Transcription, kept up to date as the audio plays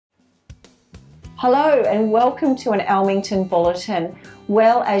Hello and welcome to an Elmington Bulletin.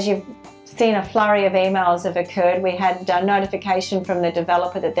 Well, as you've seen, a flurry of emails have occurred. We had a notification from the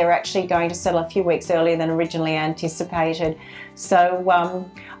developer that they're actually going to sell a few weeks earlier than originally anticipated. So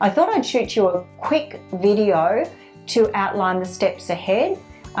I thought I'd shoot you a quick video to outline the steps ahead.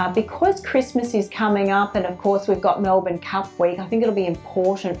 Because Christmas is coming up and of course we've got Melbourne Cup Week, I think it'll be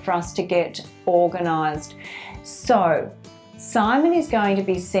important for us to get organised. So Simon is going to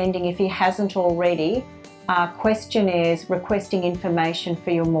be sending, if he hasn't already, questionnaires requesting information for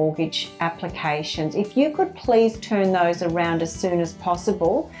your mortgage applications. If you could please turn those around as soon as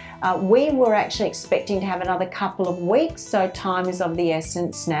possible. We were actually expecting to have another couple of weeks, so time is of the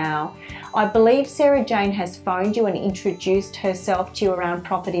essence now. I believe Sarah Jane has phoned you and introduced herself to you around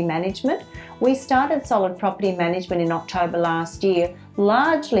property management. We started Solid Property Management in October last year,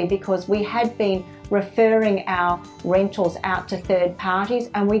 largely because we had been referring our rentals out to third parties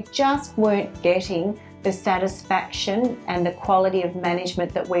and we just weren't getting the satisfaction and the quality of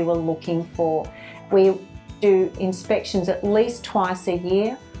management that we were looking for. We do inspections at least twice a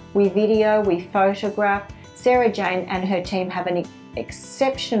year. We video, we photograph. Sarah Jane and her team have an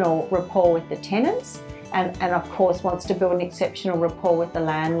exceptional rapport with the tenants and of course wants to build an exceptional rapport with the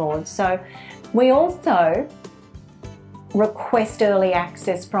landlords. So we also request early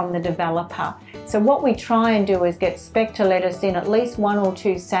access from the developer. So what we try and do is get spec to let us in at least 1 or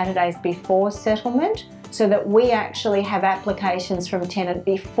 2 Saturdays before settlement so that we actually have applications from tenant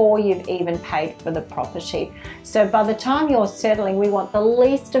before you've even paid for the property. So by the time you're settling, we want the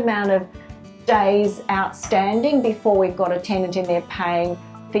least amount of days outstanding before we've got a tenant in there paying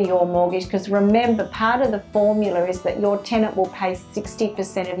for your mortgage, because remember, part of the formula is that your tenant will pay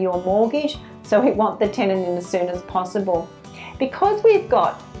 60% of your mortgage, so we want the tenant in as soon as possible. Because we've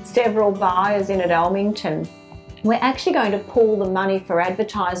got several buyers in at Elmington, we're actually going to pool the money for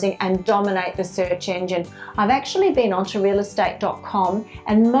advertising and dominate the search engine. I've actually been onto realestate.com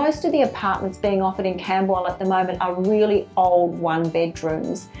and most of the apartments being offered in Camberwell at the moment are really old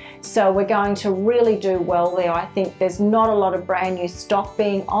 1-bedrooms. So we're going to really do well there. I think there's not a lot of brand new stock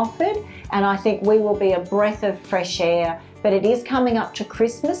being offered and I think we will be a breath of fresh air. But it is coming up to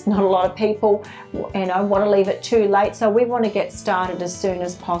Christmas. Not a lot of people, want to leave it too late. So we want to get started as soon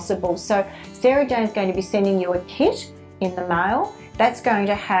as possible. So Sarah Jane's going to be sending you a kit in the mail. That's going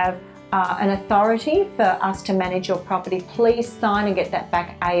to have an authority for us to manage your property. Please sign and get that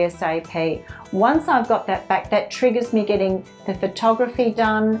back ASAP. Once I've got that back, that triggers me getting the photography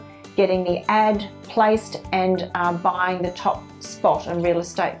done, getting the ad placed and buying the top spot on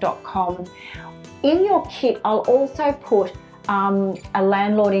realestate.com. In your kit, I'll also put a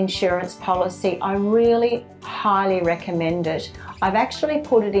landlord insurance policy. I really highly recommend it. I've actually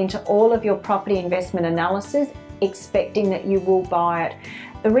put it into all of your property investment analysis, expecting that you will buy it.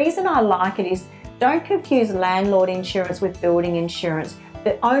 The reason I like it is don't confuse landlord insurance with building insurance.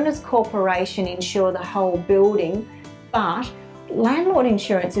 The owner's corporation insure the whole building, but landlord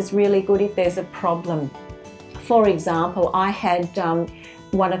insurance is really good if there's a problem. For example, I had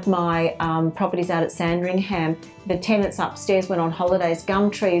one of my properties out at Sandringham, the tenants upstairs went on holidays,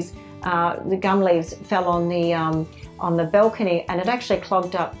 the gum leaves fell on the balcony and it actually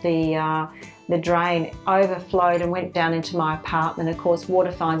clogged up the drain, overflowed and went down into my apartment. Of course,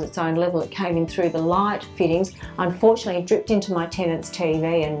 water finds its own level. It came in through the light fittings. Unfortunately, it dripped into my tenant's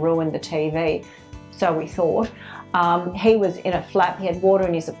TV and ruined the TV, so we thought. He was in a flat, he had water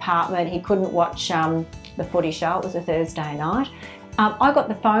in his apartment, he couldn't watch the footy show, it was a Thursday night. I got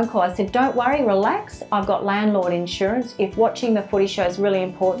the phone call, I said, don't worry, relax, I've got landlord insurance. If watching the footy show is really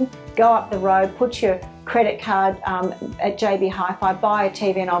important, go up the road, put your credit card at JB Hi-Fi, buy a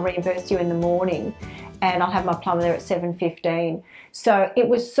TV and I'll reimburse you in the morning and I'll have my plumber there at 7:15. So it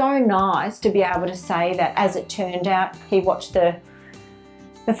was so nice to be able to say that. As it turned out, he watched the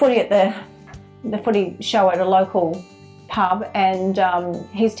footy at the footy show at a local pub and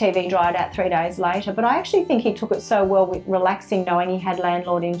his TV dried out 3 days later, but I actually think he took it so well with relaxing knowing he had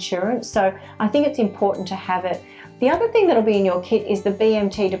landlord insurance, so I think it's important to have it. The other thing that'll be in your kit is the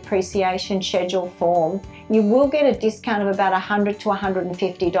BMT depreciation schedule form. You will get a discount of about $100 to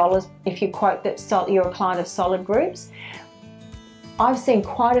 $150 if you quote that you're a client of Solid Groups. I've seen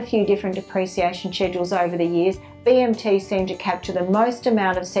quite a few different depreciation schedules over the years. BMT seem to capture the most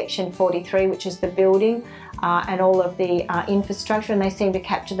amount of Section 43, which is the building and all of the infrastructure, and they seem to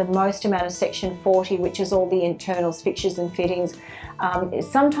capture the most amount of Section 40, which is all the internals, fixtures and fittings.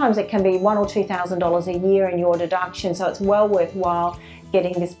 Sometimes it can be $1,000 or $2,000 a year in your deduction, so it's well worthwhile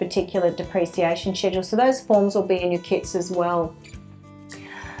getting this particular depreciation schedule. So those forms will be in your kits as well.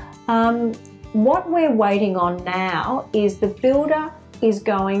 What we're waiting on now is the builder is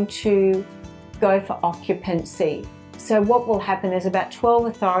going to go for occupancy. So what will happen, there's about 12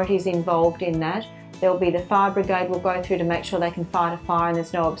 authorities involved in that. There'll be the fire brigade will go through to make sure they can fight a fire and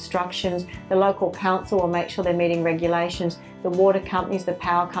there's no obstructions. The local council will make sure they're meeting regulations. The water companies, the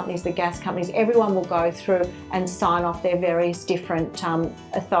power companies, the gas companies, everyone will go through and sign off their various different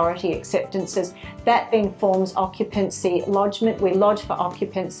authority acceptances. That then forms occupancy lodgement. We lodge for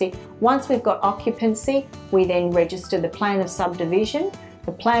occupancy. Once we've got occupancy, we then register the plan of subdivision.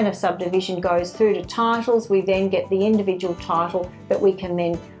 The plan of subdivision goes through to titles. We then get the individual title that we can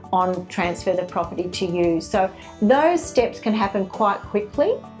then transfer the property to you. So those steps can happen quite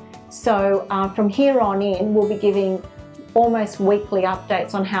quickly. So from here on in, we'll be giving almost weekly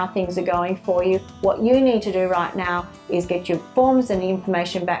updates on how things are going for you. What you need to do right now is get your forms and the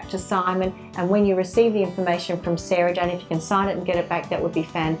information back to Simon, and when you receive the information from Sarah Jane, if you can sign it and get it back, that would be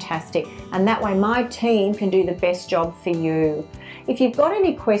fantastic. And that way my team can do the best job for you. If you've got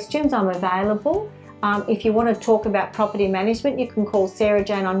any questions, I'm available. If you want to talk about property management, you can call Sarah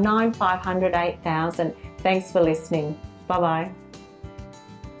Jane on 9500 8000. Thanks for listening. Bye-bye.